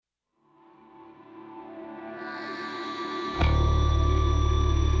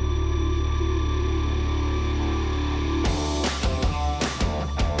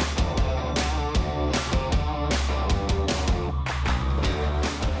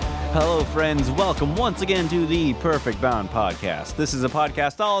Hello, friends. Welcome once again to the Perfect Bound Podcast. This is a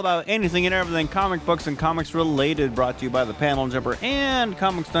podcast all about anything and everything comic books and comics related, brought to you by the Panel Jumper and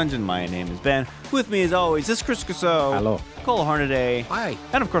Comics Dungeon. My name is Ben. With me, as always, is Chris Casso. Hello. Cole Hornaday. Hi.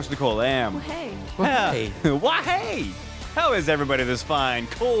 And, of course, Nicole Lamb. Well, hey. Hey. Why, hey! How is everybody this fine,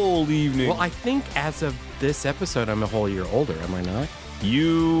 cold evening? Well, I think as of this episode, I'm a whole year older, am I not?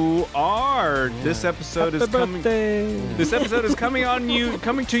 You are. This episode is coming. This episode is coming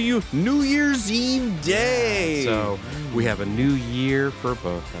to you New Year's Eve Day. So we have a new year for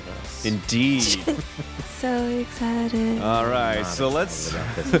both of us. Indeed. So excited. All right, so let's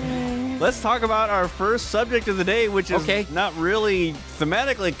talk about our first subject of the day, which is not really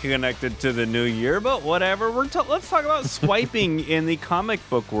thematically connected to the new year, but whatever. Let's talk about swiping in the comic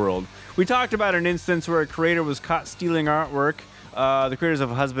book world. We talked about an instance where a creator was caught stealing artwork. The creators of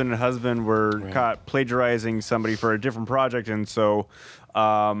Husband and Husband were caught plagiarizing somebody for a different project, and so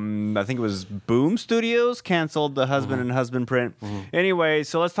I think it was Boom Studios canceled the Husband and Husband print. Anyway,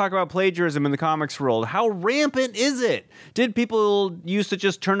 so let's talk about plagiarism in the comics world. How rampant is it? Did people used to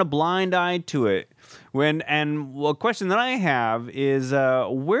just turn a blind eye to it? A question that I have is,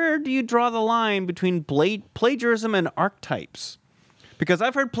 where do you draw the line between plagiarism and archetypes? Because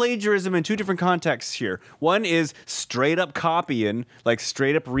I've heard plagiarism in two different contexts here. One is straight up copying, like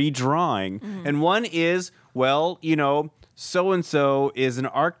straight up redrawing. And one is, well, so-and-so is an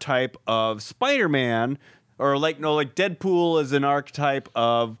archetype of Spider-Man, or like Deadpool is an archetype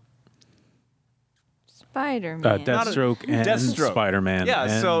of Spider-Man. Deathstroke and Spider-Man.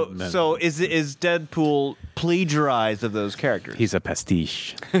 Yeah, so is Deadpool plagiarized of those characters? He's a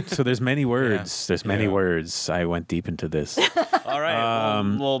pastiche. So there's many words. There's many words. I went deep into this. All right,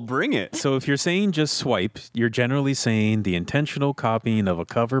 well, bring it. So if you're saying just swipe, you're generally saying the intentional copying of a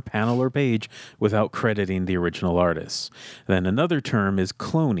cover, panel, or page without crediting the original artist. Then another term is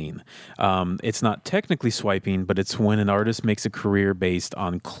cloning. It's not technically swiping, but it's when an artist makes a career based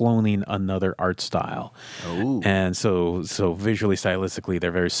on cloning another art style. Oh. And so visually, stylistically,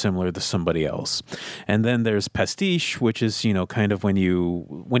 they're very similar to somebody else. And then there's pastiche, which is, kind of when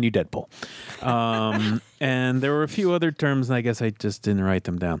you Deadpool. And there were a few other terms, and I guess I just didn't write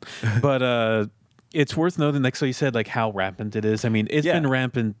them down. But it's worth noting, like, so you said, like, how rampant it is. I mean, it's been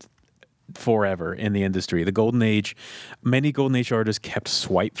rampant forever in the industry. The Golden Age, many Golden Age artists kept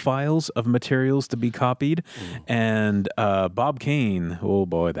swipe files of materials to be copied. And Bob Kane, oh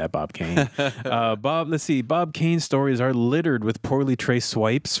boy, that Bob Kane. Bob Kane's stories are littered with poorly traced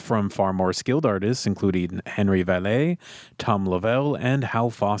swipes from far more skilled artists, including Henry Vallee, Tom Lavelle, and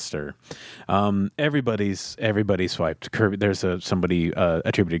Hal Foster. Everybody swiped. Kirby, there's somebody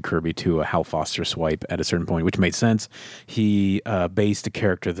attributed Kirby to a Hal Foster swipe at a certain point, which made sense. He based a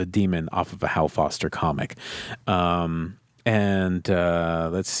character, the Demon, off of a Hal Foster comic. Let's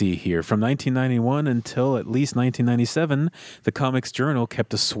see here. From 1991 until at least 1997, the Comics Journal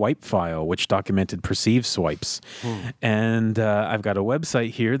kept a swipe file which documented perceived swipes. And I've got a website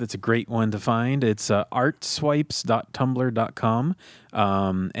here that's a great one to find. It's artswipes.tumblr.com.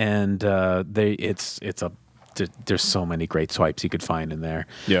 There's so many great swipes you could find in there.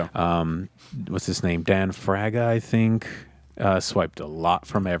 Yeah. What's his name? Dan Fraga, I think. Swiped a lot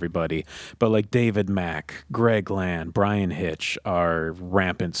from everybody. But like David Mack, Greg Land, Brian Hitch are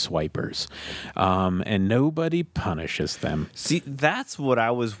rampant swipers. And nobody punishes them. See, that's what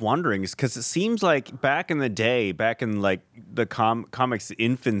I was wondering, is because it seems like back in the day, back in like the comics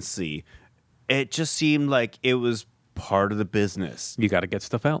infancy, it just seemed like it was part of the business. You got to get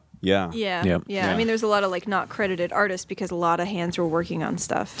stuff out. Yeah. Yeah. I mean, there's a lot of like not credited artists because a lot of hands were working on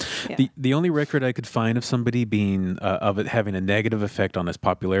stuff. Yeah. The only record I could find of somebody being of it having a negative effect on his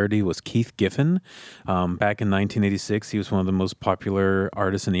popularity was Keith Giffen. Back in 1986, he was one of the most popular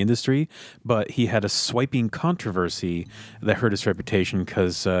artists in the industry, but he had a swiping controversy that hurt his reputation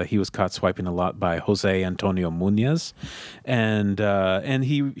because he was caught swiping a lot by Jose Antonio Munoz, and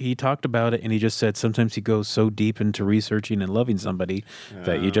he talked about it, and he just said sometimes he goes so deep into researching and loving somebody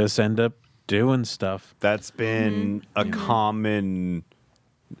that you just end up doing stuff. That's been a common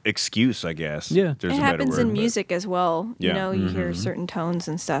excuse, I guess. Yeah. There's it a happens better word, in music as well. Yeah. You know, you hear certain tones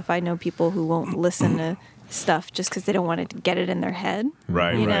and stuff. I know people who won't listen to stuff just because they don't want to get it in their head.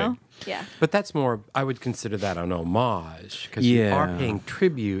 Right, you right. know? Yeah. But that's more, I would consider that an homage, because you are paying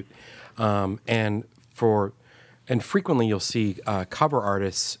tribute, and frequently you'll see cover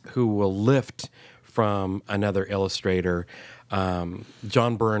artists who will lift from another illustrator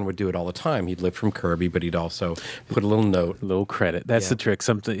John Byrne would do it all the time. He'd live from Kirby, but he'd also put a little note. A little credit. That's the trick.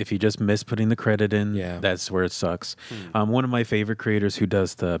 Something if you just miss putting the credit in, that's where it sucks. One of my favorite creators who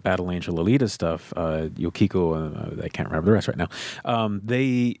does the Battle Angel Alita stuff, Yukiko, I can't remember the rest right now.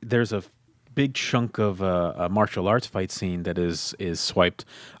 There's a big chunk of a martial arts fight scene that is swiped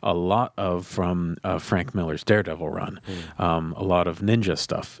a lot of from Frank Miller's Daredevil run. A lot of ninja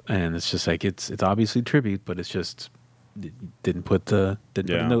stuff, and it's just like it's obviously tribute, but it's just didn't put the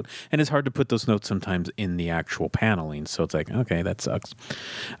note, and it's hard to put those notes sometimes in the actual paneling. So it's like, okay, that sucks.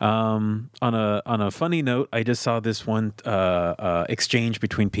 On a funny note, I just saw this one exchange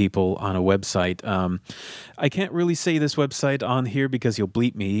between people on a website. I can't really say this website on here because you'll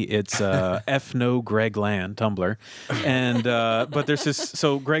bleep me. It's FNO Greg Land Tumblr, and but there's this.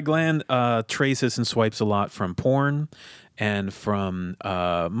 So Greg Land traces and swipes a lot from porn and from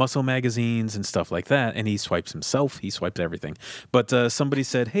muscle magazines and stuff like that. And he swipes himself. He swipes everything. But somebody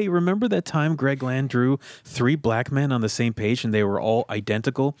said, hey, remember that time Greg Land drew 3 black men on the same page and they were all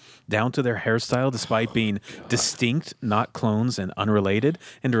identical down to their hairstyle despite being distinct, not clones, and unrelated?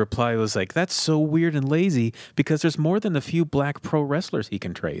 And the reply was like, that's so weird and lazy because there's more than a few black pro wrestlers he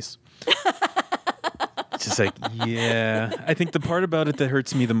can trace. It's just like, yeah. I think the part about it that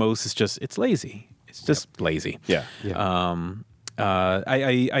hurts me the most is just it's lazy. It's just lazy. Yeah.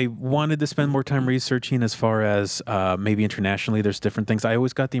 I wanted to spend more time researching as far as maybe internationally there's different things. I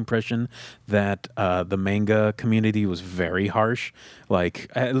always got the impression that the manga community was very harsh.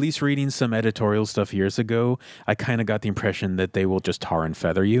 Like, at least reading some editorial stuff years ago, I kind of got the impression that they will just tar and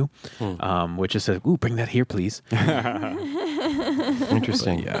feather you, which is ooh, bring that here, please.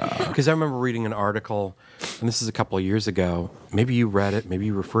 Interesting. Yeah. Because I remember reading an article, and this is a couple of years ago. Maybe you read it, maybe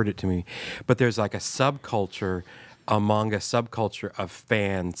you referred it to me, but there's like a subculture, a manga subculture of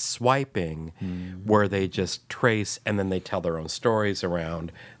fan swiping where they just trace and then they tell their own stories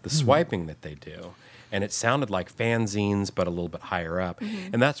around the swiping that they do. And it sounded like fanzines, but a little bit higher up.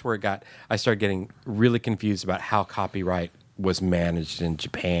 And that's where I started getting really confused about how copyright was managed in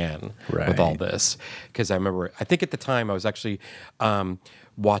Japan with all this. Because I think at the time I was actually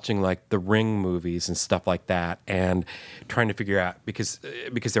watching like the Ring movies and stuff like that, and trying to figure out because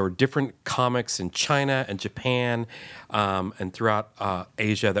there were different comics in China and Japan and throughout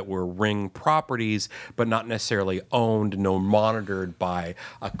Asia that were Ring properties, but not necessarily owned nor monitored by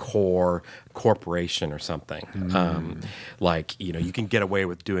a core corporation or something. Like, you can get away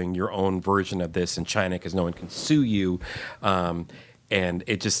with doing your own version of this in China because no one can sue you, and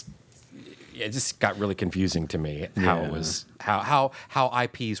it just got really confusing to me how it was how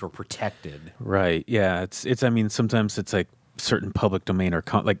IPs were protected. Right. Yeah. It's. I mean, sometimes it's like certain public domain or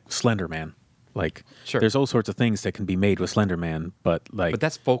like Slender Man. Like, there's all sorts of things that can be made with Slender Man, but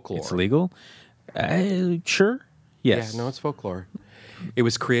that's folklore. It's legal. Sure. Yes. Yeah. No, it's folklore. It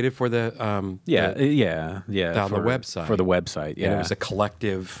was created for the on the website. For the website, yeah. And it was a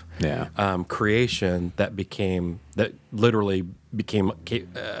collective creation that literally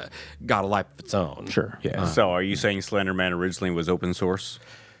got a life of its own. Sure, yeah. So are you saying Slender Man originally was open source?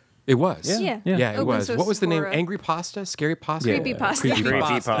 It was. Yeah, it was. What was the name? Angry Pasta? Scary Pasta? Creepy Pasta. Creepy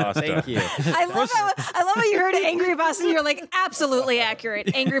Pasta. Thank you. I love how you heard Angry Pasta and you're like, absolutely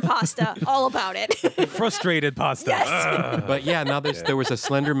accurate. Angry Pasta, all about it. Frustrated Pasta. Yes. But yeah, now there was a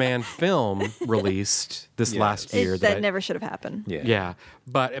Slender Man film released this last year. That never should have happened. Yeah.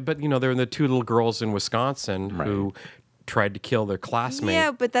 But there were the 2 little girls in Wisconsin who tried to kill their classmate.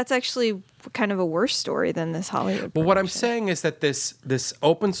 Yeah, but that's actually kind of a worse story than this Hollywood. Well, what I'm saying is that this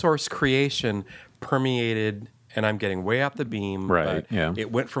open source creation permeated, and I'm getting way off the beam. Right. But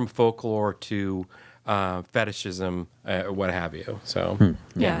it went from folklore to fetishism, what have you. So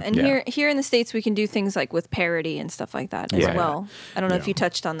here in the States, we can do things like with parody and stuff like that as well. I don't know if you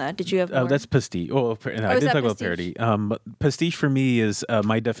touched on that. Did you have more? That's pastiche. I didn't talk about parody. But pastiche for me is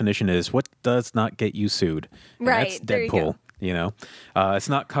my definition is what does not get you sued. And right. That's Deadpool. It's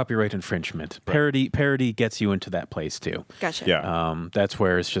not copyright infringement. Right. Parody gets you into that place too. Gotcha. Yeah. That's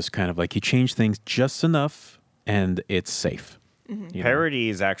where it's just kind of like you change things just enough and it's safe. Parody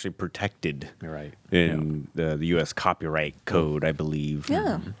is actually protected in the U.S. Copyright Code, I believe.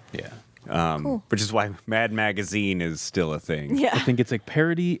 Yeah. Cool. Which is why Mad Magazine is still a thing. Yeah. I think it's like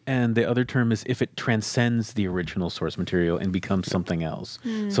parody, and the other term is if it transcends the original source material and becomes something else.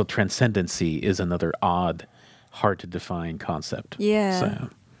 So transcendency is another odd, hard to define concept. Yeah.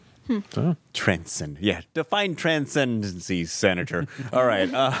 So. Transcend. Yeah. Define transcendency, Senator. All right.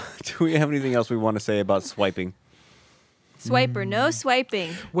 Do we have anything else we want to say about swiping? Swipe or no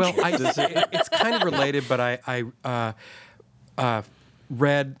swiping. Well, it's kind of related, but I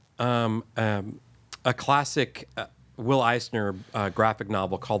read a classic Will Eisner graphic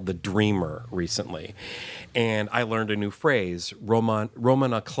novel called The Dreamer recently, and I learned a new phrase, Roman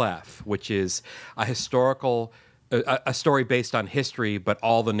à clef, which is a historical. A story based on history, but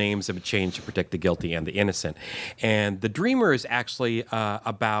all the names have changed to protect the guilty and the innocent. And The Dreamer is actually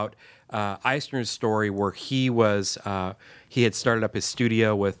about Eisner's story where he had started up his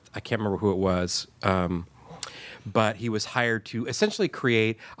studio with, I can't remember who it was, but he was hired to essentially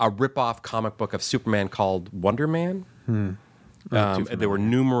create a rip-off comic book of Superman called Wonder Man. There were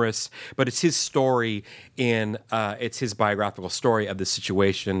numerous, but it's his story it's his biographical story of the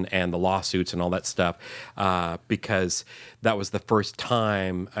situation and the lawsuits and all that stuff, because that was the first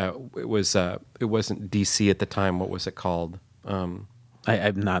time it wasn't DC at the time. What was it called?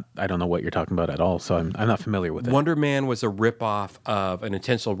 I don't know what you're talking about at all, so I'm not familiar with it. Wonder Man was an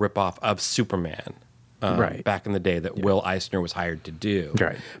intentional ripoff of Superman. Right. Back in the day that Will Eisner was hired to do.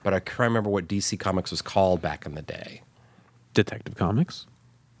 Right. But I can't remember what DC Comics was called back in the day. Detective Comics?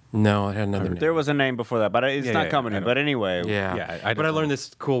 No, it had another name. There was a name before that, but it's not coming in. But anyway, But I learned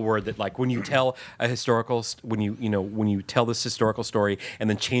this cool word that, like, when you tell a historical, when you tell this historical story and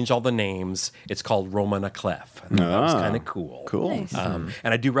then change all the names, it's called Roman à clef. And that was kind of cool. Cool. Nice. And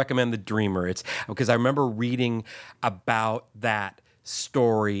I do recommend The Dreamer. It's because I remember reading about that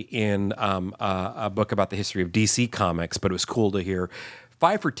story in a book about the history of DC Comics, but it was cool to hear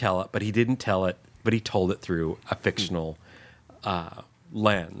Pfeiffer tell it, but he didn't tell it, but he told it through a fictional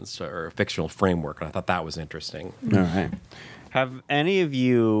lens or a fictional framework, and I thought that was interesting. All right. Have any of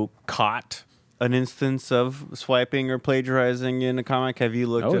you caught an instance of swiping or plagiarizing in a comic? Have you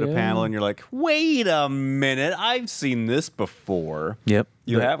looked at a panel and you're like, wait a minute, I've seen this before? Yep.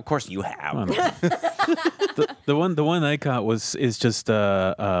 You have? Of course you have. The one I caught is just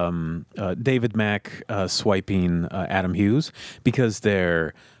David Mack swiping Adam Hughes, because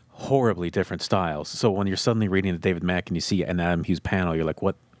they're horribly different styles. So when you're suddenly reading the David Mack and you see an Adam Hughes panel, you're like,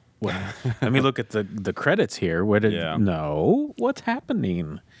 what? Let me look at the credits here. What's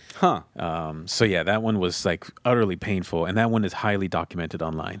happening? Huh. So yeah, that one was like utterly painful, and that one is highly documented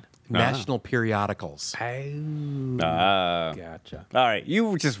online. National periodicals. Gotcha. All right.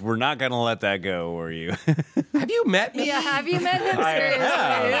 You just were not going to let that go, were you? Have you met me? Yeah, have you met him?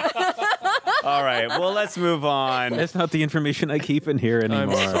 Seriously. All right. Well, let's move on. That's not the information I keep in here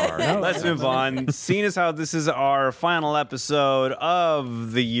anymore. Let's move on. Seeing as how this is our final episode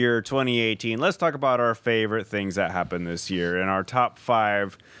of the year 2018, let's talk about our favorite things that happened this year and our top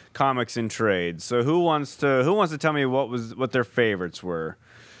 5 comics and trades. So who wants to tell me what their favorites were?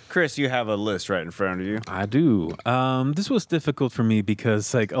 Chris, you have a list right in front of you. I do. This was difficult for me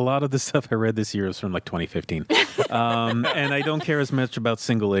because like a lot of the stuff I read this year was from like 2015. And I don't care as much about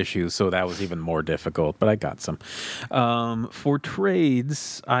single issues, so that was even more difficult, but I got some. For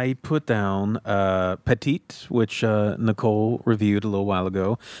trades, I put down Petite, which Nicole reviewed a little while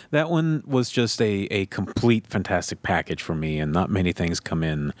ago. That one was just a complete fantastic package for me, and not many things come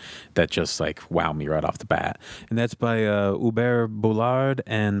in that just like wow me right off the bat. And that's by Hubert Boulard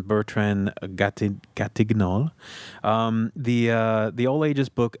and Bertrand Gatignol. The all ages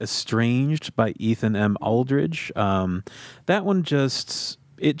book Estranged by Ethan M. Aldridge. That one just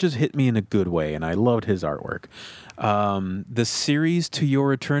hit me in a good way, and I loved his artwork. The series To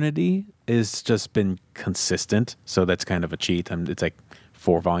Your Eternity has just been consistent, so that's kind of a cheat. It's like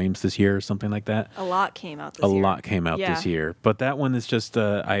 4 volumes this year or something like that. A lot came out this year. But that one is just,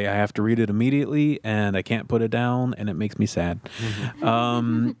 I have to read it immediately, and I can't put it down, and it makes me sad.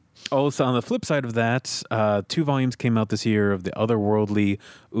 Also, on the flip side of that, 2 volumes came out this year of the otherworldly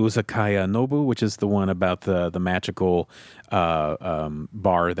Uzakaya Nobu, which is the one about the magical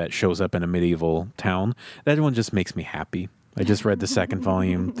bar that shows up in a medieval town. That one just makes me happy. I just read the 2nd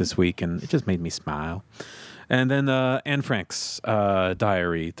volume this week, and it just made me smile. And then Anne Frank's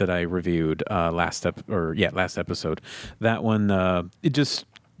diary that I reviewed last episode. That one, it just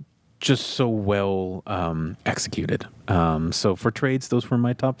so well executed. So for trades, those were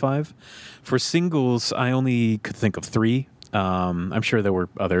my top 5. For singles, I only could think of 3. I'm sure there were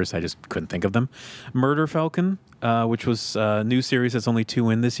others. I just couldn't think of them. Murder Falcon, which was a new series that's only 2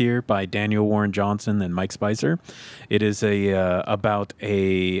 in this year by Daniel Warren Johnson and Mike Spicer. It is about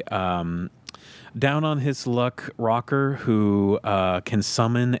a down on his luck rocker who can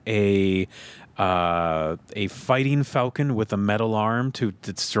summon a fighting falcon with a metal arm to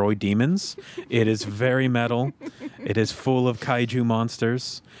destroy demons. It is very metal. It is full of kaiju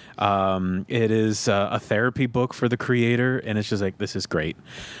monsters. It is a therapy book for the creator, and it's just like, this is great.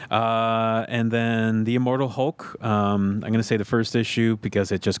 And then The Immortal Hulk, I'm going to say the first issue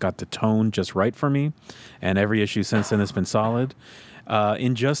because it just got the tone just right for me, and every issue since then has been solid.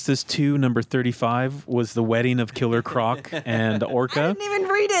 Injustice 2, number 35, was the wedding of Killer Croc and Orca. I didn't even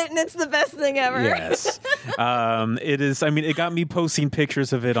read it, and it's the best thing ever. Yes. It is. I mean, it got me posting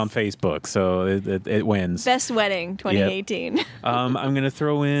pictures of it on Facebook, so it wins. Best wedding 2018. Yep. I'm going to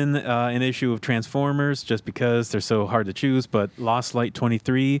throw in an issue of Transformers just because they're so hard to choose, but Lost Light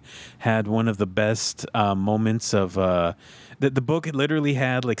 23 had one of the best moments of... The book literally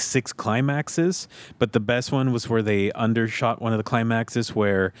had like 6 climaxes, but the best one was where they undershot one of the climaxes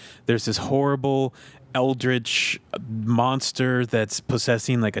where there's this horrible eldritch monster that's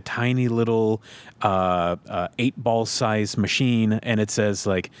possessing like a tiny little 8-ball sized machine, and it says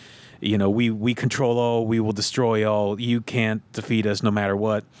like, you know, we control all, we will destroy all, you can't defeat us no matter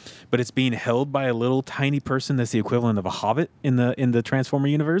what. But it's being held by a little tiny person that's the equivalent of a hobbit in the Transformer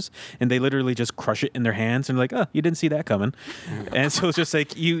universe, and they literally just crush it in their hands and like, oh, you didn't see that coming. And so it's just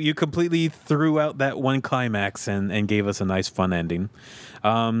like you completely threw out that one climax and gave us a nice fun ending.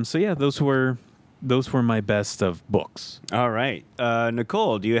 So yeah, those were my best of books. All right.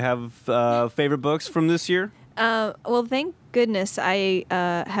 Nicole, do you have favorite books from this year? Well, thank goodness I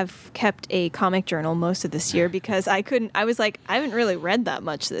have kept a comic journal most of this year because I was like, I haven't really read that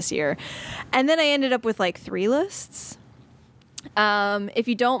much this year. And then I ended up with like 3 lists. If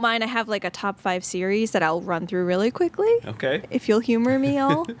you don't mind, I have like a top 5 series that I'll run through really quickly. Okay. If you'll humor me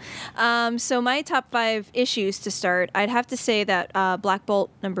all. So my top 5 issues to start, I'd have to say that Black Bolt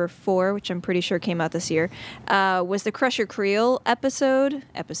number 4, which I'm pretty sure came out this year, was the Crusher Creel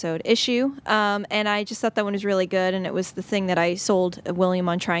issue. And I just thought that one was really good. And it was the thing that I sold William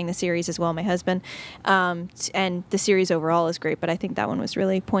on trying the series as well, my husband. And the series overall is great, but I think that one was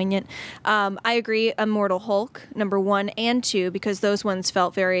really poignant. I agree, Immortal Hulk number 1 and 2, because those ones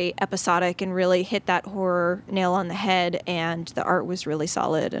felt very episodic and really hit that horror nail on the head, and the art was really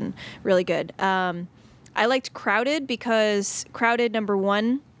solid and really good. I liked Crowded number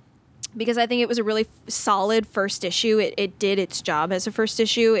 1, because I think it was a really solid first issue. It did its job as a first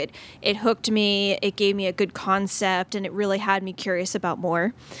issue. It hooked me. It gave me a good concept, and it really had me curious about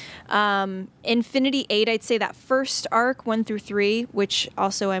more. Infinity 8, I'd say that first arc, 1 through 3, which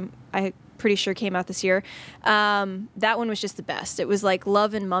also I pretty sure came out this year. That one was just the best. It was like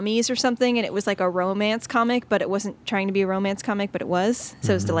Love and Mummies or something, and it was like a romance comic, but it wasn't trying to be a romance comic, but it was.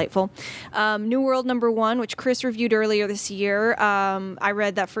 So it was delightful. New World number 1, which Chris reviewed earlier this year. I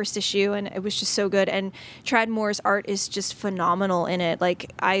read that first issue, and it was just so good. And Tradd Moore's art is just phenomenal in it.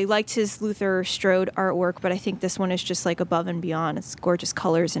 Like, I liked his Luther Strode artwork, but I think this one is just like above and beyond. It's gorgeous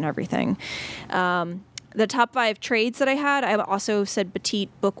colors and everything. The top 5 trades that I had, I also said Petite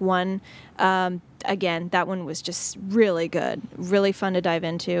Book 1. Again, that one was just really good, really fun to dive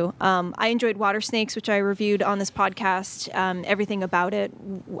into. I enjoyed Water Snakes, which I reviewed on this podcast. Everything about it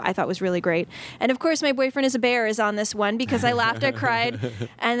I thought was really great. And of course, My Boyfriend is a Bear is on this one because I laughed, I cried,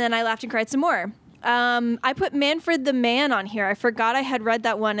 and then I laughed and cried some more. I put Manfred the Man on here. I forgot I had read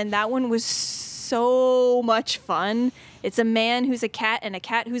that one, and that one was so much fun. It's a man who's a cat and a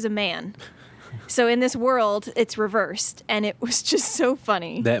cat who's a man. So in this world, it's reversed, and it was just so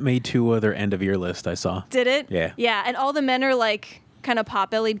funny. That made 2 other end-of-year lists I saw. Did it? Yeah. Yeah, and all the men are like kind of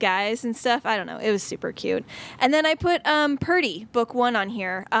pot-bellied guys and stuff. I don't know. It was super cute. And then I put Purdy, Book 1 on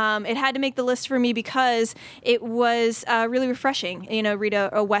here. It had to make the list for me because it was really refreshing. You know, read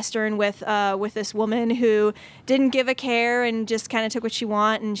a Western with this woman who didn't give a care and just kind of took what she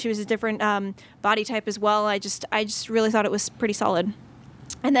wanted, and she was a different body type as well. I just really thought it was pretty solid.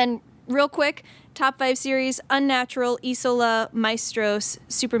 And then real quick, top 5 series: Unnatural, Isola, Maestros,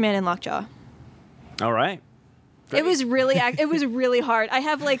 Superman, and Lockjaw. All right. It was really hard. I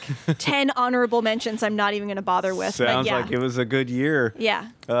have like 10 honorable mentions I'm not even going to bother with. Sounds like it was a good year. Yeah.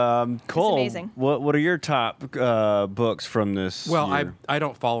 Cole, amazing. What are your top books from this Well, year? I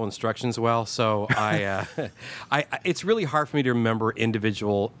don't follow instructions well, so I it's really hard for me to remember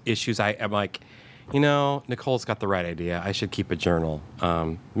individual issues. I'm like, you know, Nicole's got the right idea. I should keep a journal.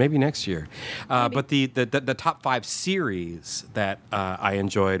 Maybe next year. But the top 5 series that I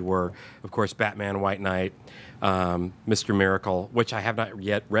enjoyed were, of course, Batman, White Knight, Mr. Miracle, which I have not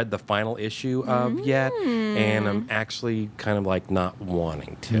yet read the final issue of yet, and I'm actually kind of like not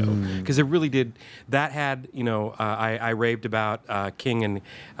wanting to, because it really did. That had, you know, I raved about King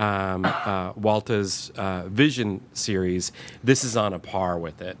and Walta's Vision series. This is on a par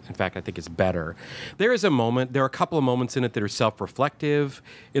with it. In fact, I think it's better. There are a couple of moments in it that are self-reflective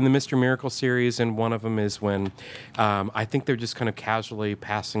in the Mr. Miracle series, and one of them is when I think they're just kind of casually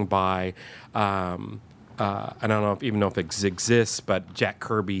passing by. I don't know if it exists, but Jack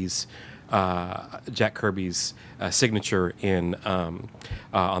Kirby's Jack Kirby's signature in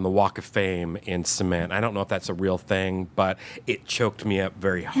on the Walk of Fame in cement. I don't know if that's a real thing, but it choked me up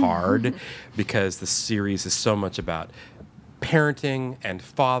very hard because the series is so much about parenting and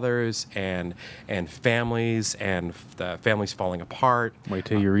fathers and families and the families falling apart. Wait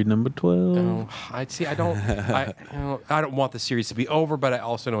till you read number 12. I don't want the series to be over, but I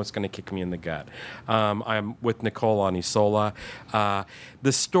also know it's going to kick me in the gut. I'm with Nicole on Isola.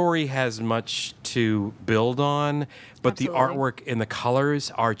 The story has much to build on, but Absolutely. the artwork and the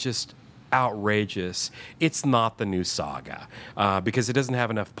colors are just outrageous. It's not the new Saga because it doesn't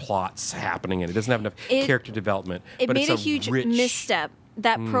have enough plots happening and it doesn't have enough character development. It but made it's a huge rich misstep.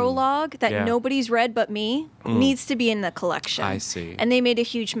 That prologue that Yeah. nobody's read but me needs to be in the collection. I see. And they made a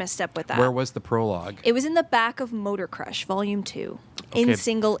huge misstep with that. Where was the prologue? It was in the back of Motor Crush, Volume 2, in Okay,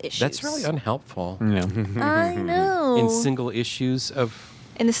 single issues. That's really unhelpful. Yeah. I know. In single issues of.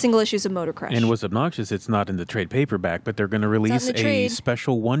 In the single issues of Motor Crush. And what's obnoxious, it's not in the trade paperback, but they're going to release the a trade.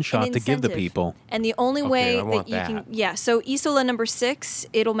 special one-shot An to give the incentive. people. And the only way I want that you that. can, yeah. So Isola number 6,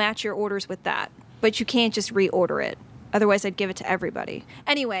 it'll match your orders with that, but you can't just reorder it. Otherwise, I'd give it to everybody.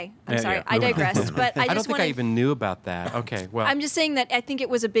 Anyway, I'm Yeah, sorry, yeah. I digressed. But I I just don't think wanted, I even knew about that. Okay, well. I'm just saying that I think it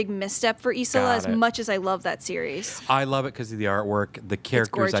was a big misstep for Isola, Got as it. much as I love that series. I love it because of the artwork. The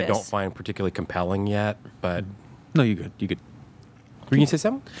characters I don't gorgeous. find particularly compelling yet, but. No, you good. You good. Were you going to say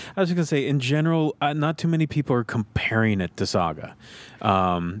something? I was just going to say, in general, not too many people are comparing it to Saga.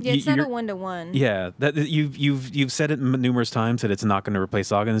 Yeah, it's not you're- a one-to-one. Yeah, that you've said it numerous times that it's not going to replace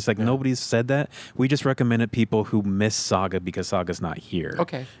Saga, and it's like nobody's said that. We just recommended people who miss Saga because Saga's not here.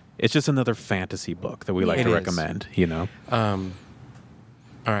 Okay. It's just another fantasy book that we like It to is. recommend. You know.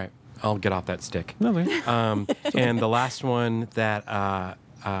 All right, I'll get off that stick. Okay. And the last one that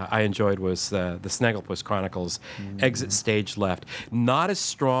I enjoyed was the Snagglepuss Chronicles Exit Stage Left. Not as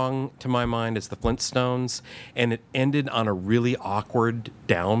strong to my mind as the Flintstones, and it ended on a really awkward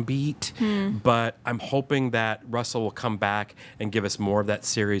downbeat. But I'm hoping that Russell will come back and give us more of that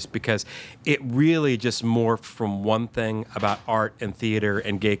series because it really just morphed from one thing about art and theater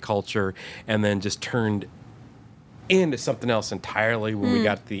and gay culture and then just turned into something else entirely when we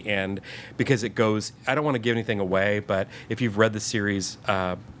got to the end because it goes. I don't want to give anything away, but if you've read the series,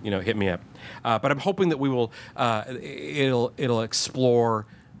 hit me up. But I'm hoping that we will. It'll explore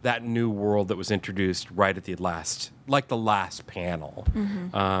that new world that was introduced right at the last panel.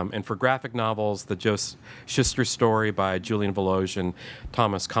 And for graphic novels, the Joe Shuster story by Julian Volozh and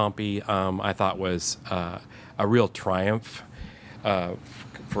Thomas Compey, I thought was a real triumph.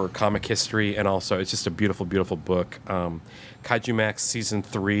 For comic history, and also it's just a beautiful, beautiful book. Kaiju Max Season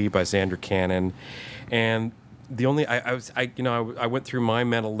 3 by Xander Cannon, and the only I went through my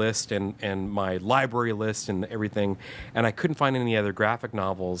mental list and my library list and everything, and I couldn't find any other graphic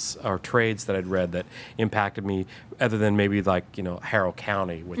novels or trades that I'd read that impacted me, other than maybe Harrow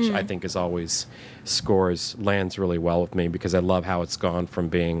County, which I think is always lands really well with me because I love how it's gone from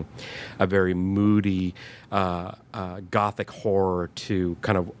being a very moody gothic horror to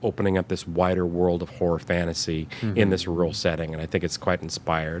kind of opening up this wider world of horror fantasy in this rural setting, and I think it's quite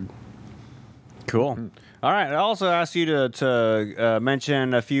inspired. Cool. All right. I also asked you to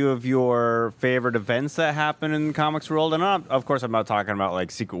mention a few of your favorite events that happen in the comics world, and of course, I'm not talking about like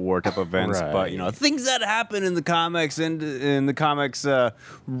Secret War type events, Right. but things that happen in the comics and in the comics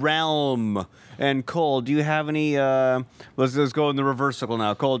realm. And Cole, do you have any? Let's go in the reverse circle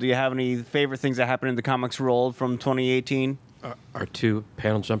now. Cole, do you have any favorite things that happened in the comics world from 2018? Our 2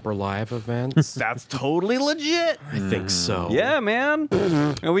 Panel Jumper Live events. That's totally legit. I think so. Yeah, man.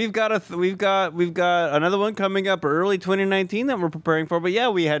 And we've got another one coming up early 2019 that we're preparing for. But yeah,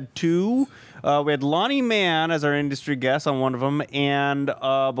 we had 2. We had Lonnie Mann as our industry guest on one of them, and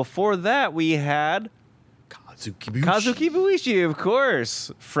before that we had Kazuki Buishi, of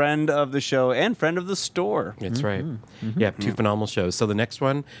course, friend of the show and friend of the store. That's right. Yeah, 2 phenomenal shows. So the next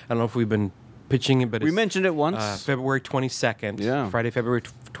one, I don't know if we've been pitching it, but We it's, mentioned it once. February 22nd. Yeah. Friday, February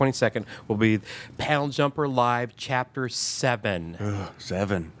 22nd will be Panel Jumper Live Chapter 7.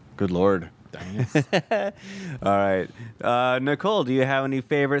 7. Good Lord. All right. Nicole, do you have any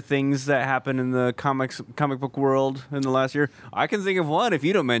favorite things that happened in the comic book world in the last year? I can think of one if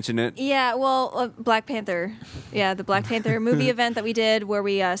you don't mention it. Yeah, well, Black Panther. Yeah, the Black Panther movie event that we did, where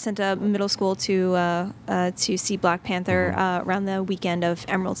we sent a middle school to see Black Panther around the weekend of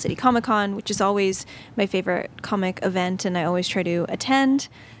Emerald City Comic Con, which is always my favorite comic event, and I always try to attend.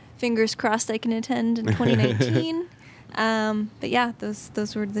 Fingers crossed I can attend in 2019. But yeah,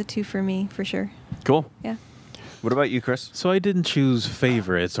 those were the 2 for me for sure. Cool. Yeah. What about you, Chris? So I didn't choose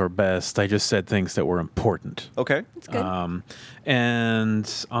favorites or best. I just said things that were important. Okay. That's good.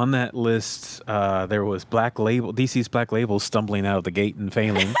 And on that list, there was DC's Black Label stumbling out of the gate and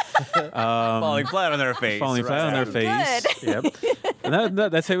failing. Falling flat on their face. Falling flat on their face. Good. Yep. And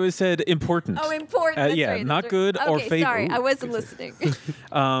that's how it was said, important. Oh, important. That's yeah, right, not that's good right. or Okay, favorite. sorry, I wasn't listening.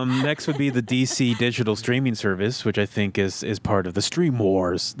 Next would be the DC digital streaming service, which I think is part of the Stream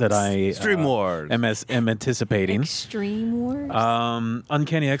Wars that I Stream Wars. am anticipating. Extreme Wars.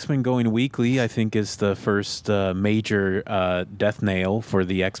 Uncanny X-Men going weekly, I think, is the first major death nail for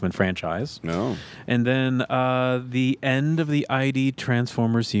the X-Men franchise. No. And then the end of the ID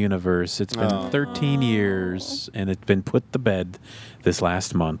Transformers universe. It's been 13 years, and it's been put to bed this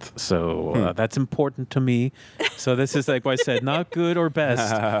last month. So that's important to me. So this is like what I said, not good or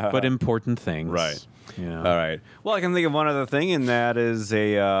best, but important things. Right. Yeah. All right. Well, I can think of one other thing, and that is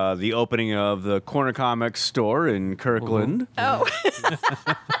the opening of the Corner Comics store in Kirkland. Oh.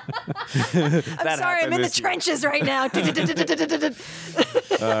 I'm sorry, I'm in the trenches right now.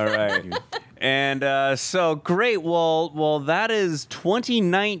 All right. And so great. Well, that is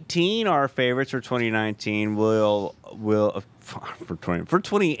 2019. Our favorites for 2019 will for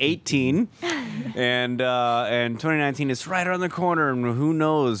 2018, and 2019 is right around the corner, and who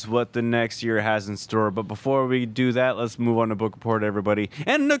knows what the next year has in store. But before we do that, let's move on to book report, everybody.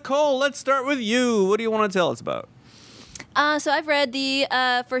 And Nicole, let's start with you. What do you want to tell us about? So I've read the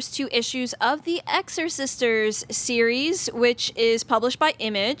first 2 issues of the Exorcisters series, which is published by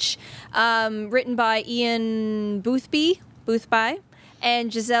Image, written by Ian Boothby,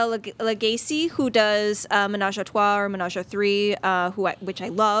 and Giselle Lagacy, who does Menage a Trois or Menage a Three, which I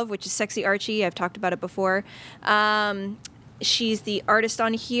love, which is Sexy Archie. I've talked about it before. She's the artist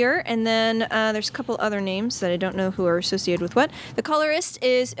on here, and then there's a couple other names that I don't know who are associated with what. The colorist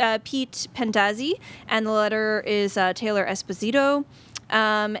is Pete Pendazzi, and the letterer is Taylor Esposito.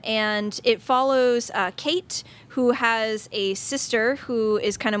 And it follows Kate, who has a sister who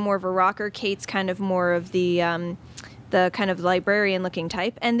is kind of more of a rocker. Kate's kind of more of the kind of librarian-looking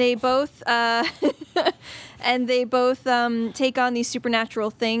type, and they both take on these supernatural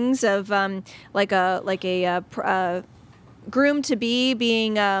things of like a groom to be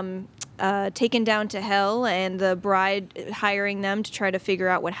being taken down to hell, and the bride hiring them to try to figure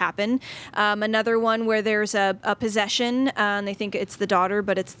out what happened. Another one where there's a possession, and they think it's the daughter,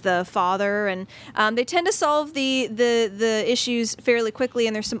 but it's the father, and they tend to solve the issues fairly quickly.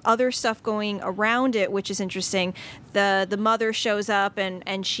 And there's some other stuff going around it, which is interesting. The mother shows up,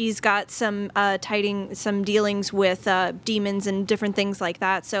 and she's got some dealings with demons and different things like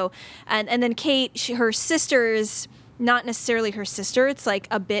that. So, and then Kate, her sister is not necessarily her sister. It's like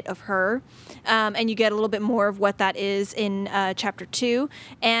a bit of her. And you get a little bit more of what that is in chapter 2.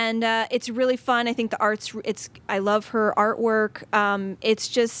 And it's really fun. I think the art's, I love her artwork.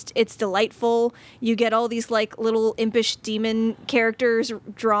 It's delightful. You get all these like little impish demon characters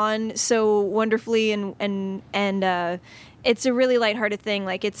drawn so wonderfully, and it's a really lighthearted thing.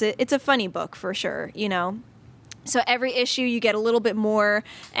 Like it's a funny book for sure, you know. So every issue you get a little bit more,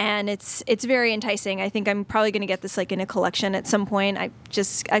 and it's very enticing. I think I'm probably going to get this like in a collection at some point.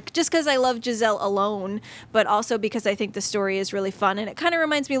 Just because I love Giselle alone, but also because I think the story is really fun, and it kind of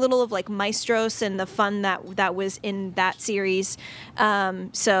reminds me a little of like Maestros and the fun that was in that series.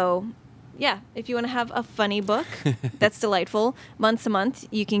 So yeah, if you want to have a funny book that's delightful, month to month,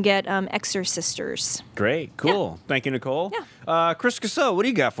 you can get Exorcisters. Great, cool. Yeah. Thank you, Nicole. Yeah. Chris Casso, what do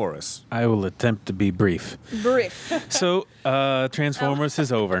you got for us? I will attempt to be brief. So, Transformers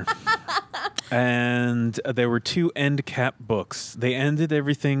is over. And there were 2 end cap books. They ended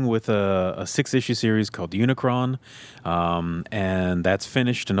everything with a 6-issue series called Unicron, and that's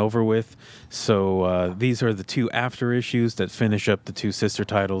finished and over with. So these are the 2 after issues that finish up the 2 sister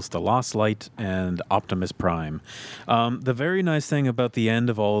titles, The Lost Light and Optimus Prime. The very nice thing about the end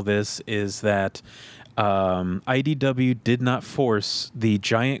of all of this is that IDW did not force the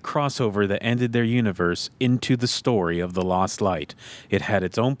giant crossover that ended their universe into the story of The Lost Light. It had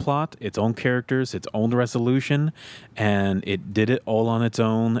its own plot, its own characters, its own resolution, and it did it all on its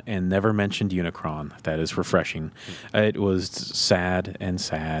own and never mentioned Unicron. That is refreshing. It was sad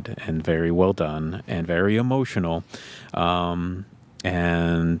and very well done and very emotional. And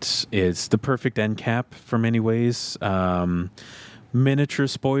it's the perfect end cap for many ways. Miniature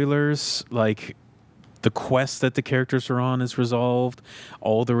spoilers, like the quest that the characters are on is resolved.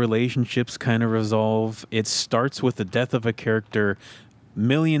 All the relationships kind of resolve. It starts with the death of a character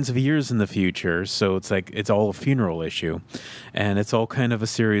millions of years in the future, so it's like it's all a funeral issue, and it's all kind of a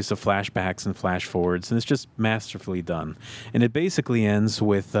series of flashbacks and flash forwards, and it's just masterfully done. And it basically ends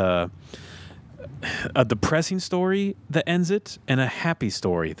with a depressing story that ends it and a happy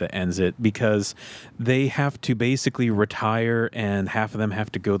story that ends it, because they have to basically retire and half of them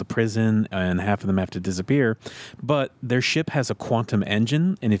have to go to prison and half of them have to disappear. But their ship has a quantum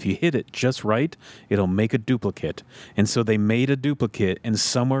engine, and if you hit it just right, it'll make a duplicate. And so they made a duplicate, and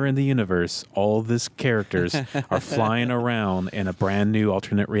somewhere in the universe, all these characters are flying around in a brand new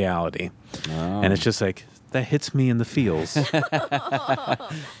alternate reality. Oh. And it's just like, that hits me in the feels.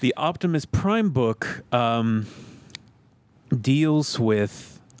 The Optimus Prime book deals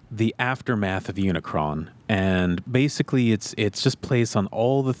with the aftermath of Unicron, and basically it's just plays on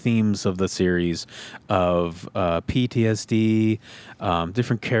all the themes of the series of PTSD,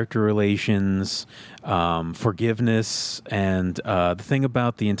 different character relations, forgiveness, and the thing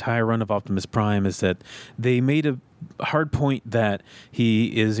about the entire run of Optimus Prime is that they made a hard point that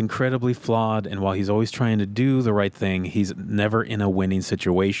he is incredibly flawed, and while he's always trying to do the right thing, he's never in a winning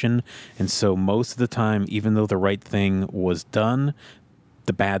situation. And so most of the time, even though the right thing was done,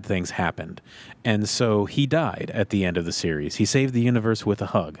 the bad things happened. And so he died at the end of the series. He saved the universe with a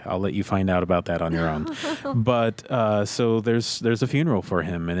hug. I'll let you find out about that on your own. But so there's a funeral for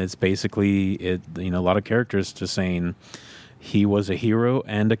him, and it's basically a lot of characters just saying he was a hero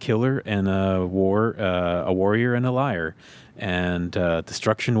and a killer and a warrior and a liar, and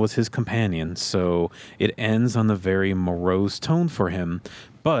destruction was his companion. So it ends on a very morose tone for him.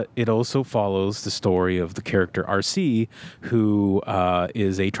 But it also follows the story of the character RC, who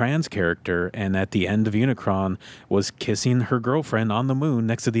is a trans character, and at the end of Unicron was kissing her girlfriend on the moon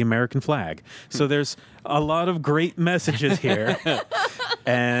next to the American flag. So there's a lot of great messages here.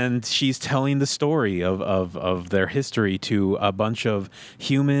 And she's telling the story of their history to a bunch of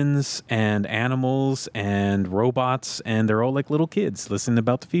humans and animals and robots, and they're all like little kids listening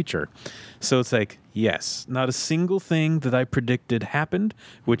about the future. So it's like, yes, not a single thing that I predicted happened,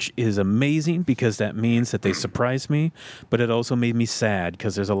 which is amazing because that means that they surprised me, but it also made me sad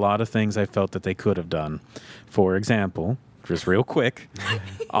because there's a lot of things I felt that they could have done. For example, just real quick,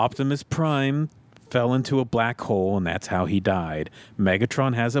 Optimus Prime fell into a black hole, and that's how he died.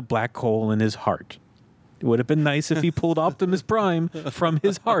 Megatron has a black hole in his heart. It would have been nice if he pulled Optimus Prime from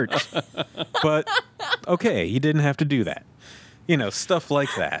his heart. But, okay, he didn't have to do that. Stuff like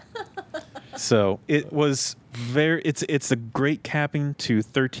that. So it was it's a great capping to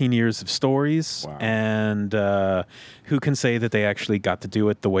 13 years of stories. Wow. And who can say that they actually got to do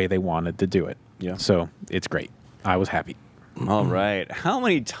it the way they wanted to do it? Yeah. So it's great. I was happy. All right. How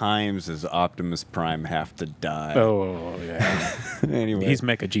many times does Optimus Prime have to die? Oh, yeah. Anyway. He's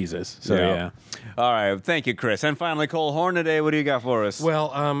Mecha Jesus. So, yeah. All right. Thank you, Chris. And finally, Cole Hornaday, what do you got for us?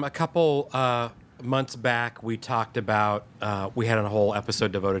 Well, a couple months back, we talked about, we had a whole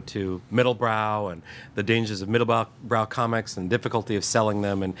episode devoted to middlebrow and the dangers of middlebrow comics and difficulty of selling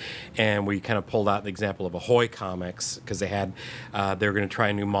them. And we kind of pulled out the example of Ahoy Comics because they were going to try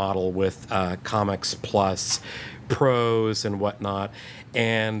a new model with Comics Plus Pros and whatnot.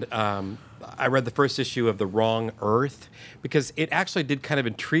 And I read the first issue of The Wrong Earth because it actually did kind of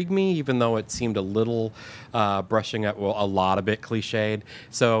intrigue me, even though it seemed a little brushing up, a lot of it cliched.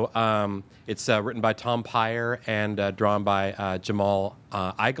 So it's written by Tom Peyer and drawn by Jamal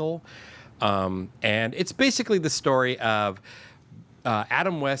Igle. And it's basically the story of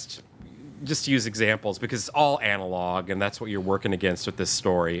Adam West. Just to use examples because it's all analog, and that's what you're working against with this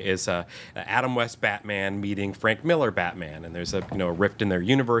story is Adam West Batman meeting Frank Miller Batman, and there's a rift in their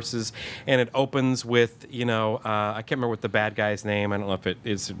universes, and it opens with I can't remember what the bad guy's name. I don't know if it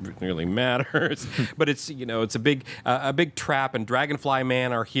really matters, but it's it's a big trap, and Dragonfly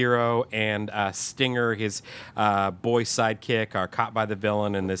Man, our hero, and Stinger, his boy sidekick, are caught by the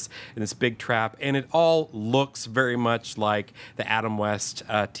villain in this big trap, and it all looks very much like the Adam West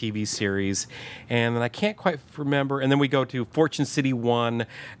TV series. And then I can't quite remember. And then we go to Fortune City 1,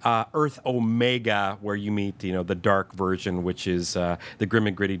 Earth Omega, where you meet, the dark version, which is the grim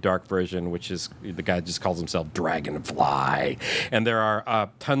and gritty dark version, which is the guy just calls himself Dragonfly. And there are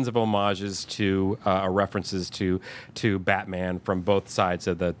tons of homages to references to Batman from both sides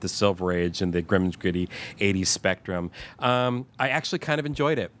of the Silver Age and the grim and gritty 80s spectrum. I actually kind of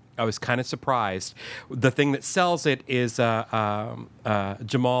enjoyed it. I was kind of surprised. The thing that sells it is Jamal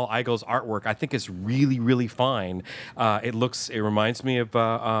Igle's artwork. I think is really, really fine. It reminds me of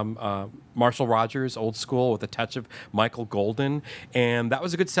Marshall Rogers, old school, with a touch of Michael Golden, and that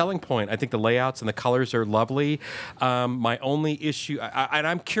was a good selling point. I think the layouts and the colors are lovely. My only issue, and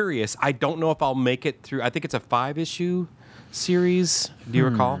I'm curious, I don't know if I'll make it through. I think it's a 5-issue series. Do you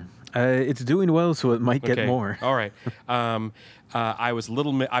recall? It's doing well, so it might get more. All right. I was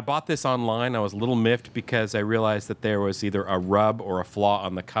I bought this online. I was a little miffed because I realized that there was either a rub or a flaw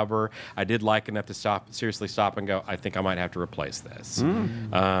on the cover. I did like enough to seriously stop and go, I think I might have to replace this.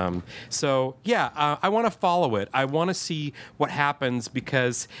 So, yeah, I want to follow it. I want to see what happens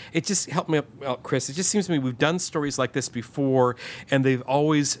because it just helped me out, Chris. It just seems to me we've done stories like this before, and they've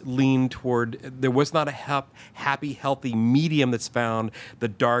always leaned toward there was not a happy, healthy medium that's found. The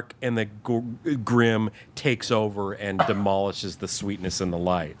dark and the grim takes over and demolishes the sweetness and the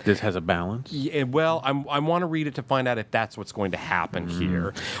light. This has a balance? Yeah, well, I want to read it to find out if that's what's going to happen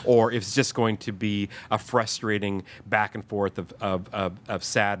here, or if it's just going to be a frustrating back and forth of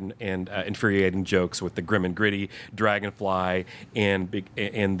sad and infuriating jokes with the grim and gritty Dragonfly and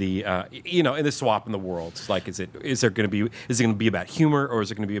the swap in the worlds. Like, is it going to be about humor, or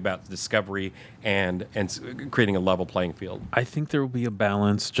is it going to be about discovery and creating a level playing field? I think there will be a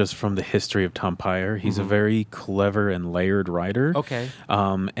balance just from the history of Tom Peyer. He's a very clever and layered writer. Okay.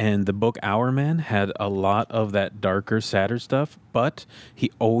 And the book Our Man had a lot of that darker, sadder stuff, but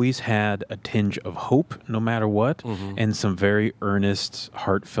he always had a tinge of hope no matter what, and some very earnest,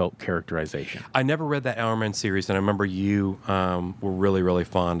 heartfelt characterization. I never read that Our Man series, and I remember you were really, really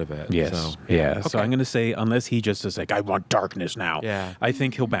fond of it. Yes. So, yeah. Okay. So I'm going to say, unless he just is like, I want darkness now. Yeah. I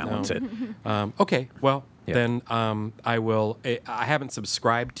think he'll balance it. Okay. Well, Yeah. then I will. I haven't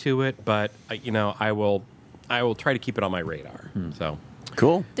subscribed to it, but I will try to keep it on my radar. So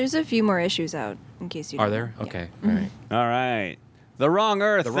Cool. There's a few more issues out in case you are didn't there? know. Okay. Yeah. All right. All right. The Wrong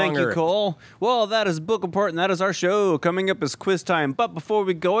Earth. The Thank Wrong you, Earth. Cole. Well, that is Book Report, and that is our show. Coming up is quiz time. But before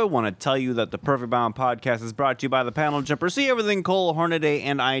we go, I want to tell you that the Perfect Bound podcast is brought to you by The Panel Jumper. See everything Cole Hornaday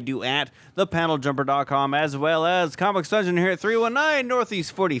and I do at thepaneljumper.com, as well as Comics Dungeon here at 319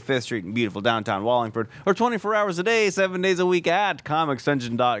 Northeast 45th Street in beautiful downtown Wallingford, or 24 hours a day, 7 days a week at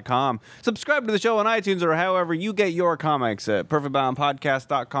comicsdungeon.com. Subscribe to the show on iTunes or however you get your comics at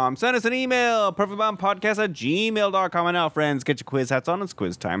perfectboundpodcast.com. Send us an email, perfectboundpodcast@gmail.com. And now, friends, get your quiz hats on. It's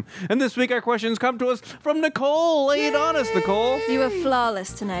quiz time. And this week, our questions come to us from Nicole. Lay it on us, Nicole. You were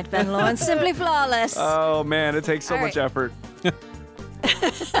flawless tonight, Ben Lawrence. Simply flawless. Oh, man, it takes so All much right. effort.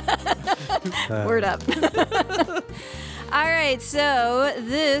 Word up. All right, so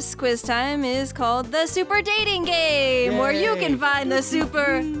this quiz time is called the Super Dating Game, where you can find the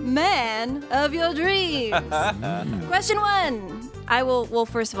Superman of your dreams. Question 1.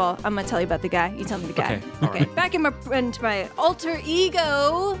 First of all, I'm going to tell you about the guy. You tell me the guy. Okay, all right. Back into my alter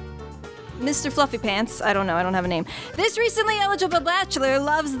ego, Mr. Fluffy Pants. I don't know. I don't have a name. This recently eligible bachelor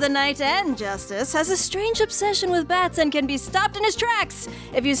loves the night and justice, has a strange obsession with bats, and can be stopped in his tracks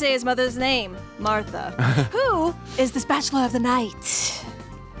if you say his mother's name, Martha. Who is this bachelor of the night?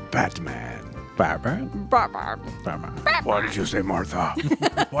 Batman. Batman? Why did you say Martha?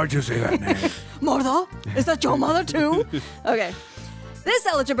 Why did you say that name? Martha? Is that your mother too? Okay. This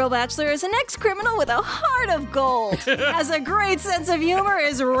eligible bachelor is an ex-criminal with a heart of gold, has a great sense of humor,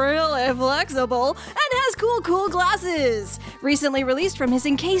 is really flexible, and has cool glasses. Recently released from his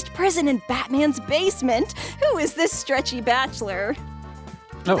encased prison in Batman's basement, who is this stretchy bachelor?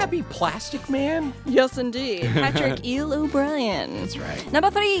 Would that be Plastic Man? Yes, indeed. Patrick Eel O'Brien. That's right.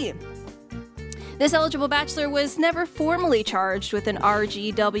 Number 3. This eligible bachelor was never formally charged with an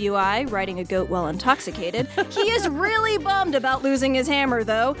RGWI, riding a goat while intoxicated. He is really bummed about losing his hammer,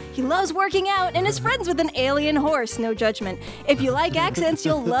 though. He loves working out and is friends with an alien horse, no judgment. If you like accents,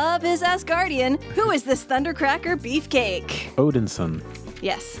 you'll love his Asgardian. Who is this Thundercracker Beefcake? Odinson.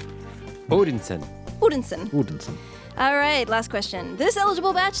 Yes, Odinson. Odinson. All right, last question. This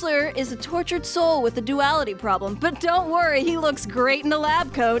eligible bachelor is a tortured soul with a duality problem, but don't worry, he looks great in a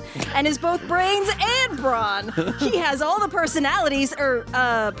lab coat and is both brains and brawn. He has all the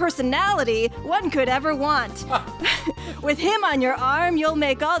personality one could ever want. With him on your arm, you'll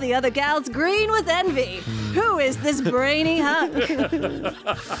make all the other gals green with envy. Who is this brainy hunk?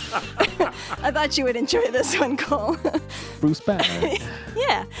 I thought you would enjoy this one, Cole. Bruce Banner.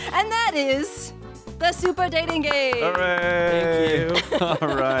 Yeah, and that is the Super Dating Game. Hooray! Thank you. All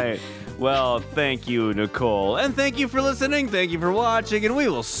right. Well, thank you, Nicole. And thank you for listening. Thank you for watching. And we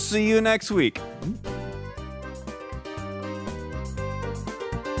will see you next week.